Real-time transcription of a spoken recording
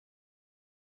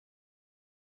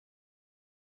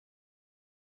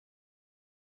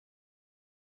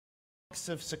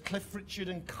of Sir Cliff Richard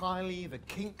and Kylie, the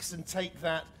Kinks and Take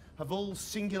That have all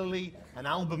singularly and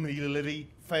albumly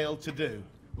failed to do.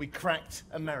 We cracked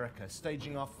America,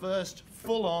 staging our first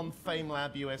full-on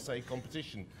FameLab USA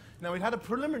competition. Now, we'd had a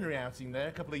preliminary outing there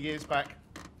a couple of years back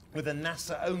with a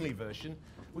NASA-only version,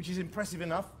 which is impressive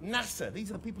enough. NASA, these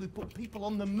are the people who put people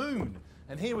on the moon.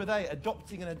 And here were they,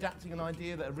 adopting and adapting an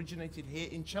idea that originated here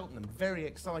in Cheltenham. Very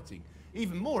exciting.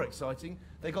 Even more exciting,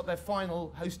 they got their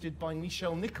final hosted by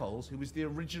Nichelle Nichols, who was the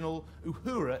original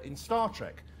Uhura in Star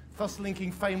Trek, thus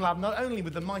linking FameLab not only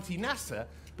with the mighty NASA,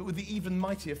 but with the even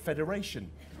mightier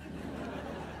Federation.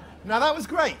 Now, that was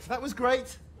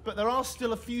great, but there are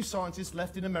still a few scientists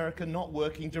left in America not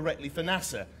working directly for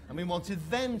NASA, and we wanted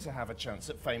them to have a chance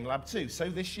at FameLab too. So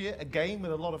this year, again,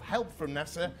 with a lot of help from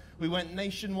NASA, we went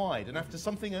nationwide, and after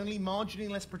something only marginally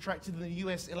less protracted than the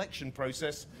US election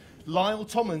process, Lyl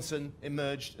Tomlinson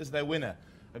emerged as their winner.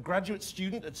 A graduate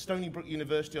student at Stony Brook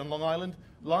University on Long Island,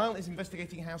 Lyl is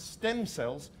investigating how stem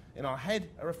cells in our head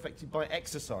are affected by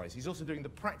exercise. He's also doing the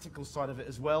practical side of it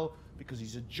as well, because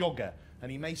he's a jogger,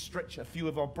 and he may stretch a few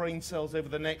of our brain cells over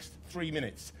the next 3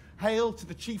 minutes. Hail to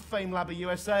the Chief FameLabber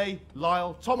USA,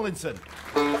 Lyl Tomlinson.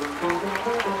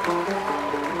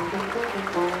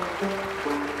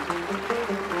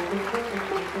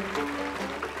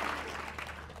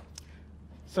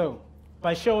 So,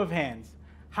 by show of hands,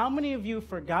 how many of you have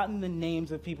forgotten the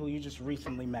names of people you just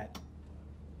recently met?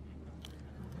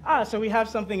 Ah, so we have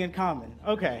something in common.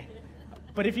 Okay.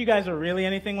 But if you guys are really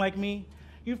anything like me,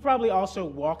 you've probably also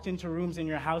walked into rooms in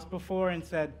your house before and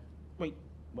said, wait,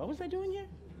 what was I doing here?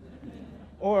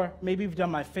 Or maybe you've done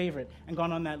my favorite and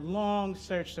gone on that long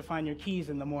search to find your keys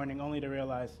in the morning only to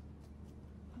realize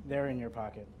they're in your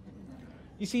pocket.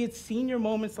 You see, it's senior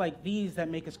moments like these that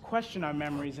make us question our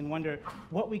memories and wonder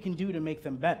what we can do to make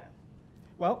them better.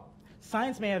 Well,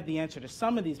 science may have the answer to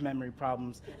some of these memory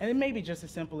problems, and it may be just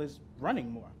as simple as running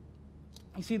more.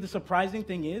 You see, the surprising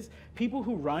thing is, people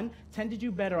who run tend to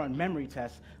do better on memory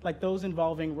tests, like those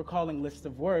involving recalling lists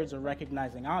of words or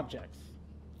recognizing objects.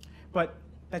 But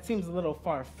that seems a little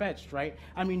far-fetched, right?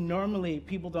 I mean, normally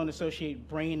people don't associate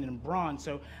brain and brawn,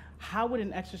 so how would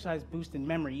an exercise boost in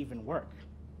memory even work?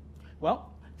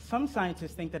 Well, some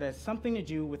scientists think that it has something to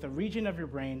do with a region of your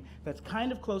brain that's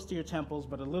kind of close to your temples,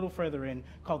 but a little further in,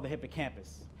 called the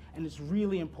hippocampus. And it's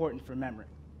really important for memory.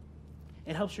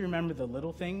 It helps you remember the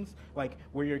little things, like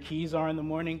where your keys are in the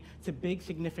morning, to big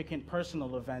significant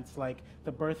personal events like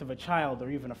the birth of a child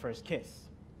or even a first kiss.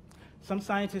 Some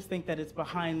scientists think that it's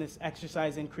behind this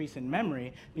exercise increase in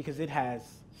memory because it has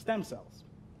stem cells.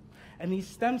 And these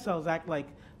stem cells act like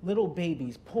little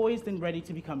babies poised and ready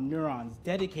to become neurons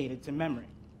dedicated to memory.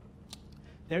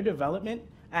 Their development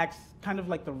acts kind of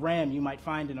like the RAM you might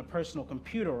find in a personal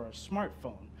computer or a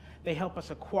smartphone. They help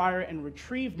us acquire and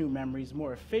retrieve new memories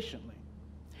more efficiently.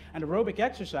 And aerobic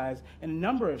exercise in a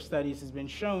number of studies has been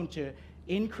shown to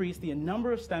increase the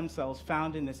number of stem cells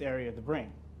found in this area of the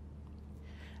brain.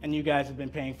 And you guys have been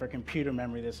paying for computer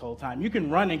memory this whole time. You can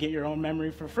run and get your own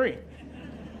memory for free.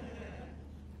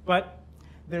 But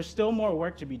there's still more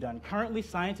work to be done. Currently,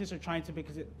 scientists are trying to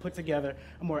put together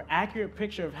a more accurate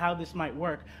picture of how this might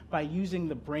work by using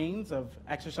the brains of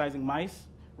exercising mice,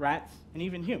 rats, and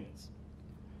even humans.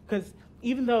 Because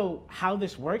even though how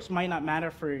this works might not matter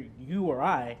for you or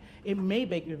I, it may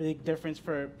make a big difference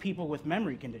for people with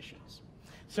memory conditions.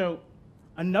 So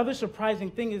another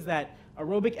surprising thing is that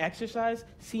aerobic exercise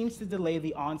seems to delay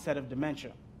the onset of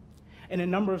dementia. In a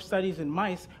number of studies in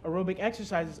mice, aerobic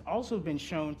exercise has also been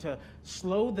shown to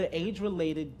slow the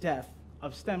age-related death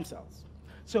of stem cells.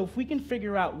 So if we can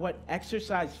figure out what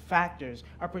exercise factors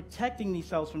are protecting these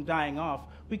cells from dying off,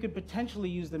 we could potentially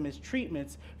use them as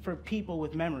treatments for people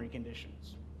with memory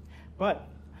conditions. But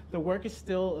the work is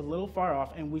still a little far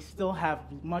off, and we still have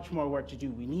much more work to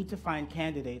do. We need to find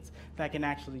candidates that can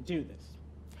actually do this.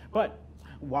 But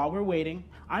while we're waiting,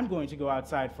 I'm going to go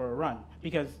outside for a run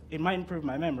because it might improve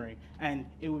my memory, and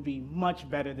it would be much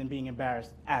better than being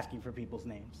embarrassed asking for people's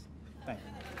names. Thank you.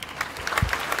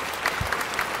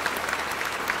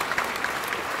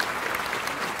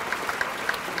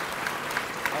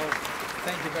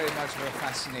 Thank you very much for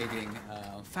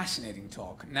a fascinating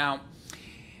talk. Now,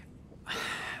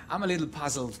 I'm a little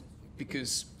puzzled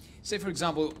because, say for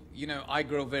example, I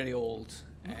grow very old,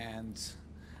 and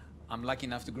I'm lucky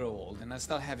enough to grow old, and I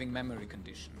start having memory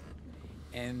condition.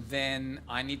 And then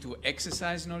I need to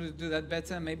exercise in order to do that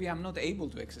better. Maybe I'm not able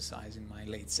to exercise in my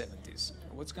late 70s.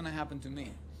 What's going to happen to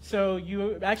me? So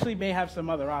you actually may have some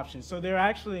other options. So there are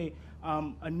actually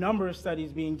a number of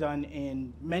studies being done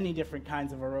in many different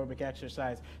kinds of aerobic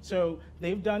exercise. So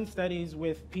they've done studies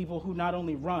with people who not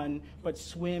only run, but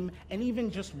swim, and even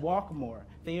just walk more.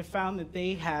 They have found that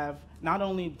they have not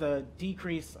only the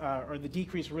decreased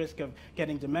risk of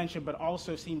getting dementia, but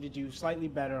also seem to do slightly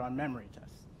better on memory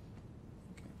tests.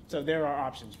 So there are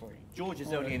options for you. George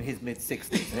is only in his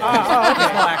mid-60s. Okay. He's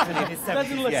not actually in his 70s.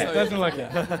 Doesn't look it. Doesn't look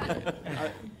it.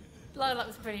 Lyl, that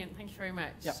was brilliant. Thank you very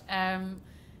much. Yep.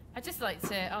 I'd just like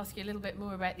to ask you a little bit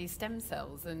more about these stem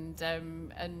cells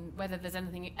and whether there's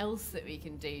anything else that we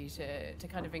can do to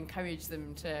kind of encourage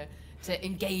them to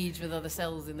engage with other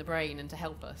cells in the brain and to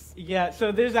help us. Yeah,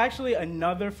 so there's actually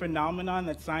another phenomenon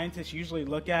that scientists usually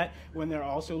look at when they're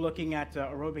also looking at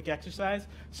aerobic exercise.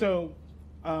 So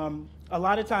a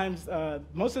lot of times,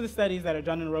 most of the studies that are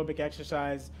done in aerobic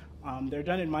exercise, they're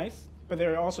done in mice, but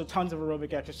there are also tons of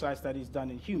aerobic exercise studies done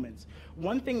in humans.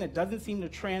 One thing that doesn't seem to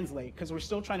translate, because we're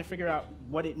still trying to figure out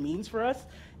what it means for us,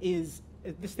 is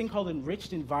this thing called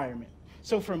enriched environment.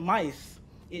 So for mice,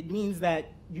 it means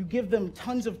that you give them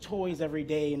tons of toys every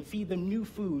day and feed them new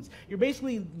foods. You're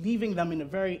basically leaving them in a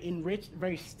very enriched,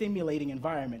 very stimulating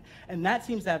environment. And that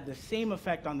seems to have the same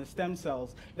effect on the stem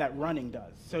cells that running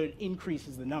does. So it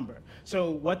increases the number. So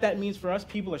what that means for us,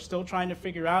 people are still trying to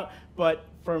figure out, but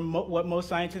for what most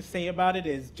scientists say about it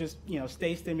is just,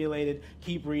 stay stimulated,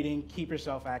 keep reading, keep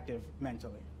yourself active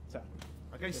mentally. So.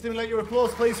 Okay, stimulate your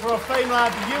applause, please, for our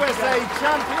FameLab USA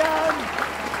champion,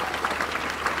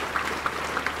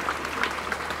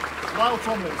 Lyl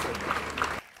Tomlinson.